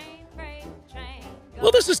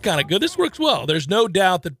 Well, this is kind of good. This works well. There's no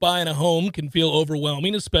doubt that buying a home can feel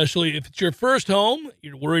overwhelming, especially if it's your first home.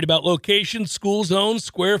 You're worried about location, school zones,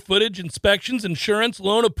 square footage, inspections, insurance,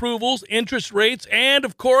 loan approvals, interest rates, and,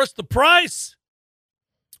 of course, the price.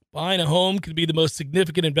 Buying a home can be the most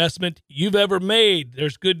significant investment you've ever made.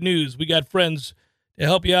 There's good news. We got friends to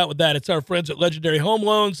help you out with that. It's our friends at Legendary Home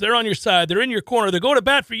Loans. They're on your side. They're in your corner. They're going to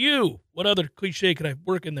bat for you. What other cliche can I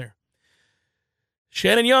work in there?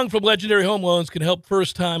 Shannon Young from Legendary Home Loans can help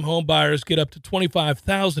first-time home buyers get up to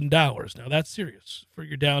 $25,000. Now, that's serious for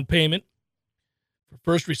your down payment. For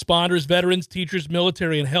first responders, veterans, teachers,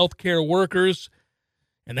 military, and healthcare workers.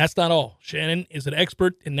 And that's not all. Shannon is an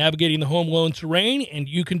expert in navigating the home loan terrain, and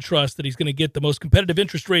you can trust that he's going to get the most competitive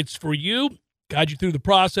interest rates for you, guide you through the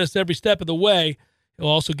process every step of the way. He'll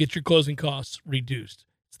also get your closing costs reduced.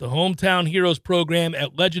 It's the Hometown Heroes program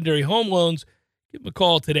at Legendary Home Loans. Give him a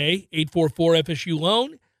call today,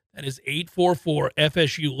 844-FSU-LOAN. That is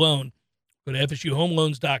 844-FSU-LOAN. Go to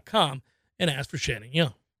FSUHomeLoans.com and ask for Shannon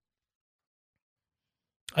Young.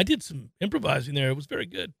 I did some improvising there. It was very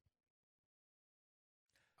good.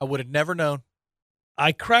 I would have never known.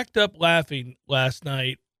 I cracked up laughing last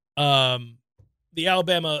night. The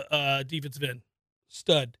Alabama defensive end,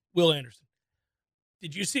 stud, Will Anderson.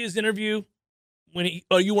 Did you see his interview when he?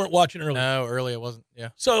 Oh, you weren't watching early. No, early I wasn't. Yeah.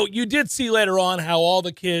 So you did see later on how all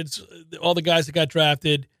the kids, all the guys that got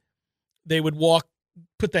drafted, they would walk,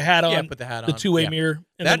 put the hat on. Yeah, put the hat on. The two-way mirror.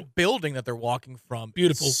 And that then, building that they're walking from,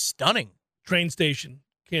 beautiful, is stunning. Train station,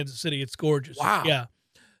 Kansas City. It's gorgeous. Wow. Yeah.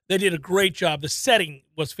 They did a great job. The setting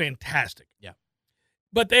was fantastic. Yeah.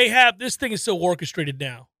 But they have, this thing is so orchestrated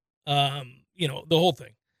now, the whole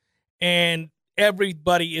thing. And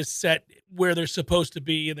everybody is set where they're supposed to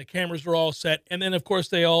be, and the cameras are all set. And then, of course,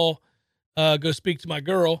 they all go speak to my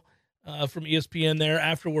girl from ESPN there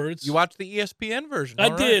afterwards. You watched the ESPN version? I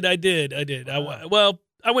did. Wow.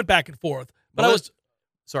 I went back and forth. But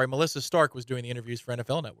Melissa Stark was doing the interviews for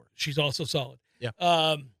NFL Network. She's also solid.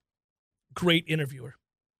 Yeah. Great interviewer.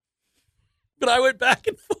 But I went back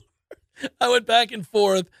and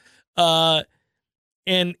forth.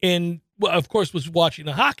 And of course, was watching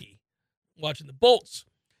the hockey, watching the Bolts,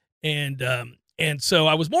 and so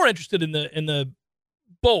I was more interested in the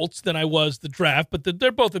Bolts than I was the draft. But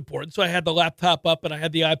they're both important. So I had the laptop up and I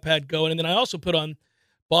had the iPad going, and then I also put on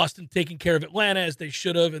Boston taking care of Atlanta as they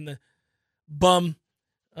should have, and the bum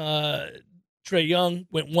Trae Young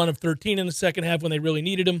went 1 of 13 in the second half when they really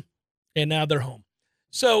needed him, and now they're home.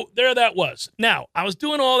 So there that was. Now, I was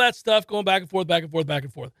doing all that stuff, going back and forth.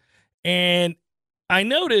 And I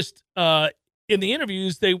noticed in the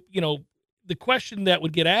interviews, the question that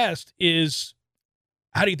would get asked is,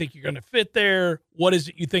 how do you think you're going to fit there? What is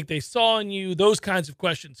it you think they saw in you? Those kinds of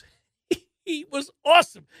questions. He was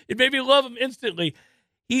awesome. It made me love him instantly.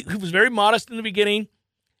 He was very modest in the beginning,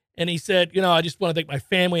 and he said, I just want to thank my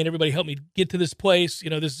family and everybody helped me get to this place.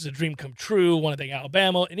 This is a dream come true. I want to thank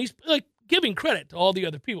Alabama. And he's like giving credit to all the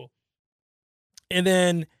other people. And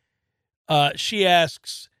then she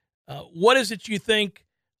asks, what is it you think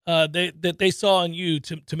that they saw in you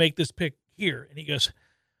to make this pick here? And he goes,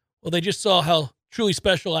 well, they just saw how truly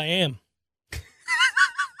special I am.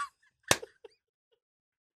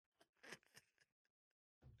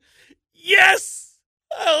 Yes!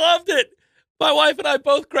 I loved it. My wife and I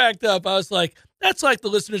both cracked up. I was like, that's like the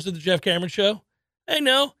listeners of the Jeff Cameron Show. They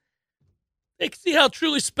know. They can see how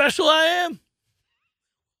truly special I am.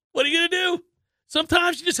 What are you going to do?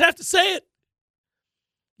 Sometimes you just have to say it.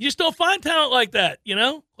 You just don't find talent like that,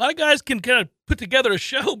 A lot of guys can kind of put together a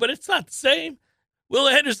show, but it's not the same. Will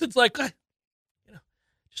Anderson's like,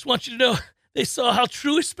 just want you to know they saw how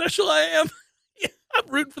truly special I am. I'm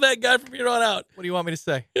rooting for that guy from here on out. What do you want me to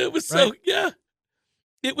say? It was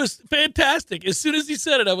it was fantastic. As soon as he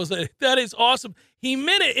said it, I was like, that is awesome. He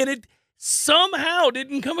meant it, and it somehow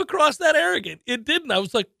didn't come across that arrogant. It didn't. I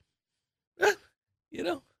was like, what are you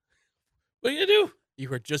going to do? You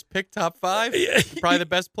were just picked top 5? Yeah. Probably the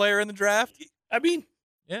best player in the draft? I mean,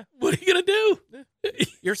 yeah. What are you going to do? Yeah.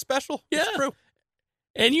 You're special. Yeah. It's true.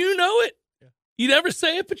 And you know it. Yeah. You never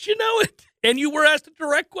say it, but you know it. And you were asked a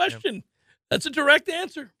direct question. Yeah. That's a direct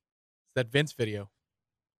answer. It's that Vince video.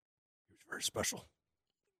 He was very special.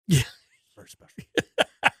 Yeah. Very special.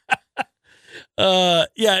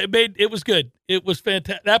 It was good. It was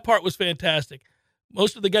fantastic. That part was fantastic.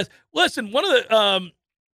 Most of the guys. Listen, one of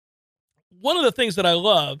the things that I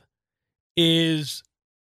love is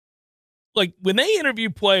like when they interview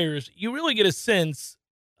players, you really get a sense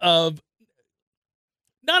of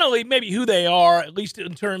not only maybe who they are, at least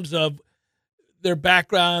in terms of their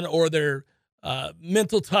background or their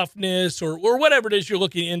mental toughness or whatever it is you're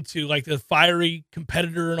looking into, like the fiery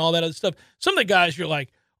competitor and all that other stuff. Some of the guys you're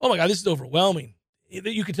like, oh my God, this is overwhelming.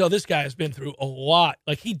 You can tell this guy has been through a lot.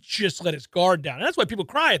 Like he just let his guard down. And that's why people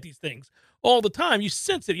cry at these things all the time. You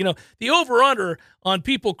sense it. The over-under on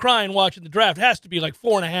people crying watching the draft has to be like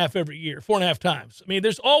 4.5 every year, 4.5 times. I mean,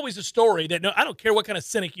 there's always a story that, I don't care what kind of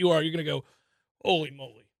cynic you are, you're going to go, holy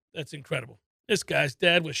moly, that's incredible. This guy's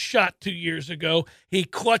dad was shot 2 years ago. He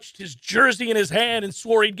clutched his jersey in his hand and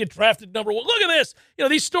swore he'd get drafted number 1. Look at this.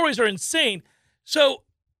 These stories are insane. So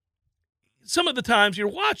some of the times you're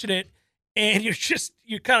watching it and you're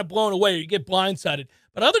kind of blown away or you get blindsided.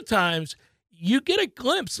 But other times you get a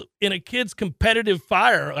glimpse in a kid's competitive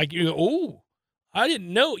fire. Like you go, oh, I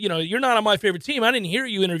didn't know, you're not on my favorite team. I didn't hear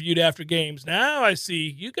you interviewed after games. Now I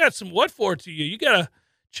see you got some what for to you. You got a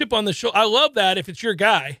chip on the shoulder. I love that if it's your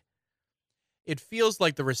guy. It feels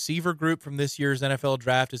like the receiver group from this year's NFL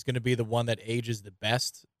draft is going to be the one that ages the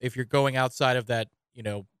best. If you're going outside of that,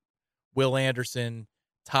 Will Anderson,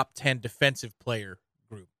 top 10 defensive player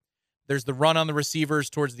group. There's the run on the receivers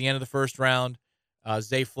towards the end of the first round.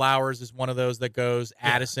 Zay Flowers is one of those that goes. Yeah.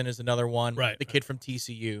 Addison is another one. Right. The kid from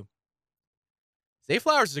TCU. Zay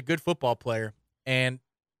Flowers is a good football player. And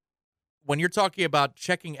when you're talking about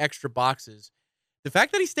checking extra boxes, the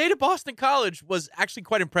fact that he stayed at Boston College was actually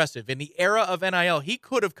quite impressive. In the era of NIL, he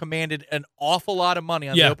could have commanded an awful lot of money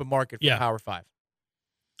on the open market for Power 5.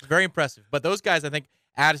 Very impressive. But those guys, I think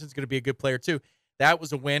Addison's going to be a good player too. That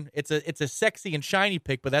was a win. It's a sexy and shiny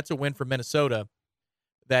pick, but that's a win for Minnesota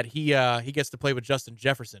that he gets to play with Justin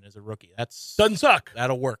Jefferson as a rookie. Doesn't suck.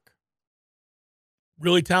 That'll work.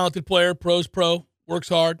 Really talented player, pros pro, works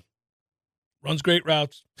hard, runs great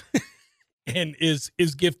routes, and is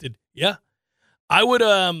gifted. Yeah. I would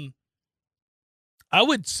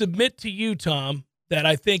submit to you, Tom, that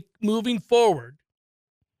I think moving forward,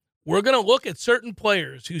 we're going to look at certain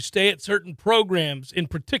players who stay at certain programs in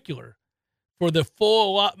particular for the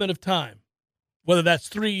full allotment of time, whether that's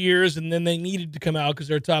 3 years and then they needed to come out because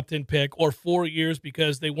they're a top 10 pick, or 4 years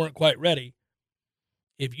because they weren't quite ready.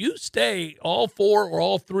 If you stay all 4 or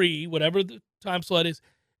all 3, whatever the time slot is,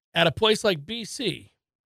 at a place like BC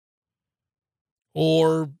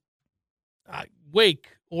or Wake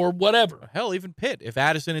or whatever. Hell, even Pitt, if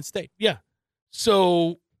Addison had stayed. Yeah.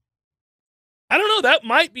 So, I don't know. That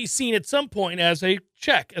might be seen at some point as a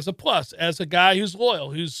check, as a plus, as a guy who's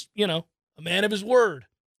loyal, who's, a man of his word.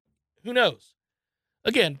 Who knows?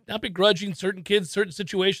 Again, not begrudging certain kids, certain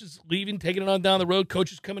situations, leaving, taking it on down the road.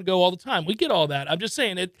 Coaches come and go all the time. We get all that. I'm just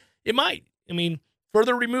saying it might. I mean,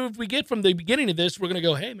 further removed we get from the beginning of this, we're going to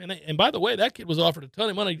go, hey, man, and by the way, that kid was offered a ton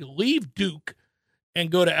of money to leave Duke and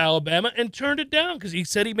go to Alabama and turned it down because he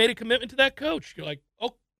said he made a commitment to that coach. You're like,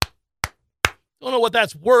 oh, don't know what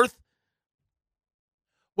that's worth.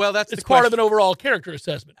 Well, that's it's the part question. of an overall character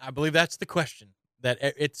assessment. I believe that's the question. That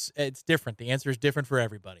it's different. The answer is different for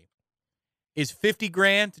everybody. Is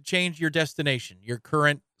 $50,000 to change your destination, your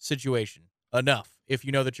current situation, enough if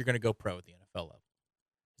you know that you're going to go pro at the NFL level?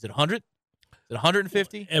 Is it 100? Is it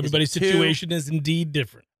 150? Everybody's situation is indeed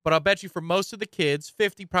different. But I'll bet you for most of the kids,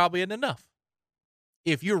 50 probably isn't enough.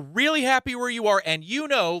 If you're really happy where you are and you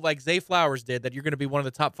know, like Zay Flowers did, that you're going to be one of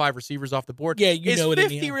the top 5 receivers off the board, Yeah, you know it.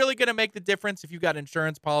 Is 50 really going to make the difference if you've got an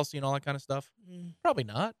insurance policy and all that kind of stuff? Probably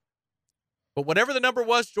not. But whatever the number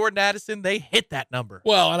was, Jordan Addison, they hit that number.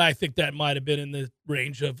 Well, and I think that might have been in the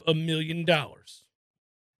range of $1 million.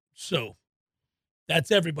 So that's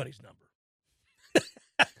everybody's number.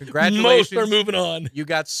 Congratulations. Most are moving on. You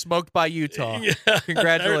got smoked by Utah. Yeah,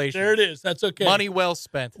 Congratulations. There it is. That's okay. Money well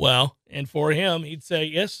spent. Well, and for him, he'd say,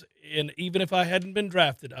 yes, and even if I hadn't been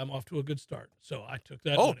drafted, I'm off to a good start. So I took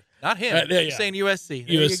that money. Not him. You're saying USC.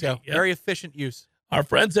 There USC, you go. yep. Very efficient use. Our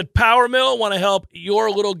friends at Power Mill want to help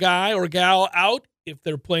your little guy or gal out. If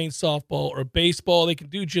they're playing softball or baseball, they can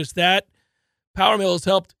do just that. Power Mill has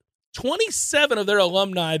helped 27 of their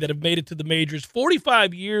alumni that have made it to the majors,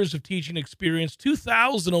 45 years of teaching experience,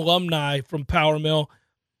 2,000 alumni from Power Mill,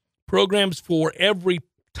 programs for every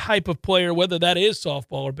type of player, whether that is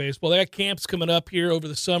softball or baseball. They got camps coming up here over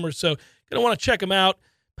the summer, so you're going to want to check them out.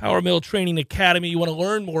 Power Mill Training Academy. You want to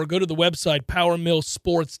learn more, go to the website,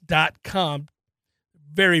 powermillsports.com.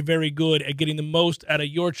 Very, very good at getting the most out of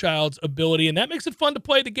your child's ability, and that makes it fun to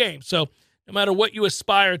play the game. So no matter what you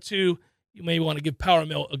aspire to, you may want to give Power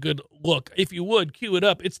Mill a good look. If you would, cue it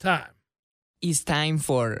up. It's time. It's time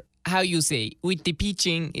for, how you say, with the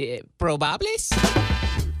pitching, Probables?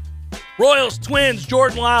 Royals Twins,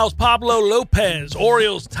 Jordan Lyles, Pablo Lopez.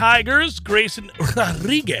 Orioles Tigers, Grayson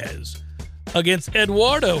Rodriguez against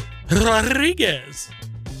Eduardo Rodriguez.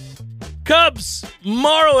 Cubs,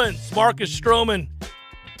 Marlins, Marcus Stroman,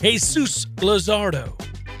 Jesus Luzardo.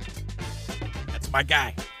 That's my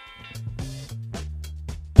guy.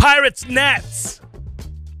 Pirates, Nats.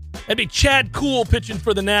 That'd be Chad Kuhl pitching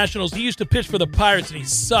for the Nationals. He used to pitch for the Pirates, and he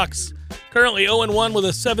sucks. Currently 0-1 with a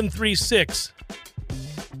 7.36.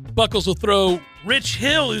 Buckles will throw Rich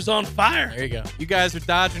Hill, who's on fire. There you go. You guys are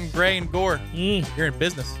dodging gray and gore. You're in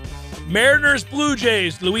business. Mariners, Blue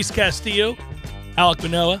Jays, Luis Castillo, Alek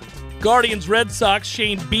Manoah. Guardians, Red Sox,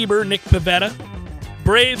 Shane Bieber, Nick Pivetta.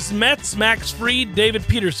 Braves, Mets, Max Fried, David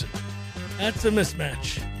Peterson. That's a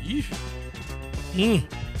mismatch.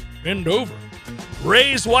 Bend over.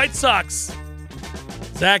 Rays, White Sox,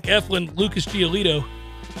 Zach Eflin, Lucas Giolito.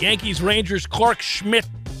 Yankees, Rangers, Clark Schmidt,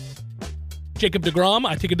 Jacob deGrom.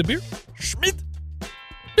 I take it to beer. Schmidt.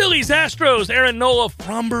 Phillies, Astros, Aaron Nola,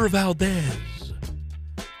 Framber Valdez.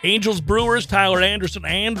 Angels, Brewers, Tyler Anderson,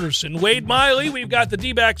 Wade Miley. We've got the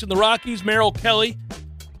D-backs and the Rockies, Merrill Kelly,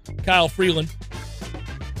 Kyle Freeland.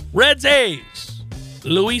 Reds, A's,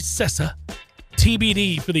 Luis Cessa,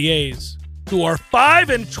 TBD for the A's, who are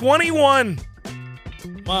 5-21.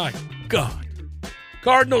 My God.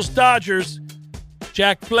 Cardinals, Dodgers,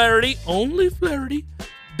 Jack Flaherty, only Flaherty,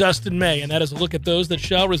 Dustin May. And that is a look at those that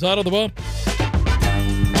shall reside on the bump.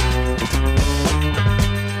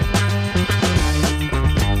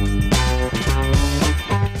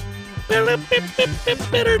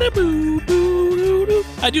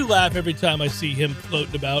 I do laugh every time I see him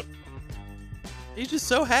floating about. He's just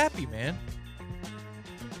so happy, man.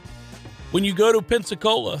 When you go to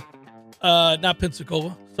Pensacola, not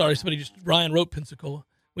Pensacola, sorry, Ryan wrote Pensacola.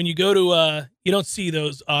 When you go to, you don't see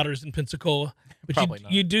those otters in Pensacola,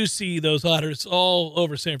 but you do see those otters all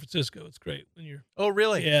over San Francisco. It's great when you're. Oh,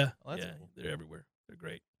 really? Yeah, well, that's cool. They're everywhere. They're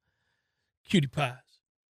great. Cutie pies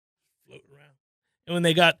floating around, and when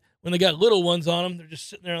they got little ones on them, they're just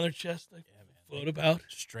sitting there on their chest, like float about.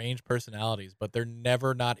 Strange personalities, but they're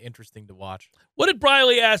never not interesting to watch. What did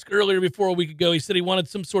Briley ask earlier before a week ago? He said he wanted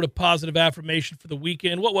some sort of positive affirmation for the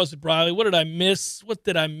weekend. What was it, Briley? What did I miss? What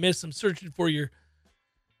did I miss? I'm searching for your.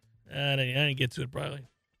 I didn't get to it, Briley.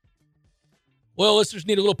 Well, listeners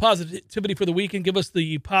need a little positivity for the weekend. Give us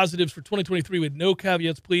the positives for 2023 with no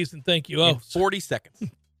caveats, please, and thank you. In 40 seconds.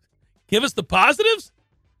 Give us the positives?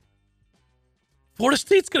 Florida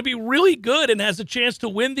State's going to be really good and has a chance to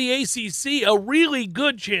win the ACC, a really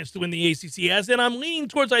good chance to win the ACC. As in, I'm leaning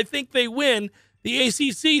towards I think they win the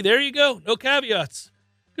ACC. There you go. No caveats.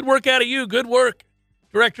 Good work out of you. Good work,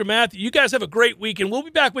 Director Matthew. You guys have a great weekend. We'll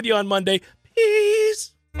be back with you on Monday.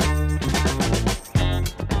 Peace.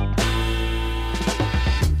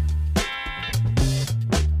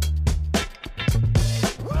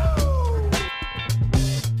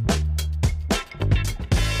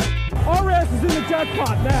 Our ass is in the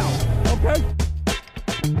jackpot now.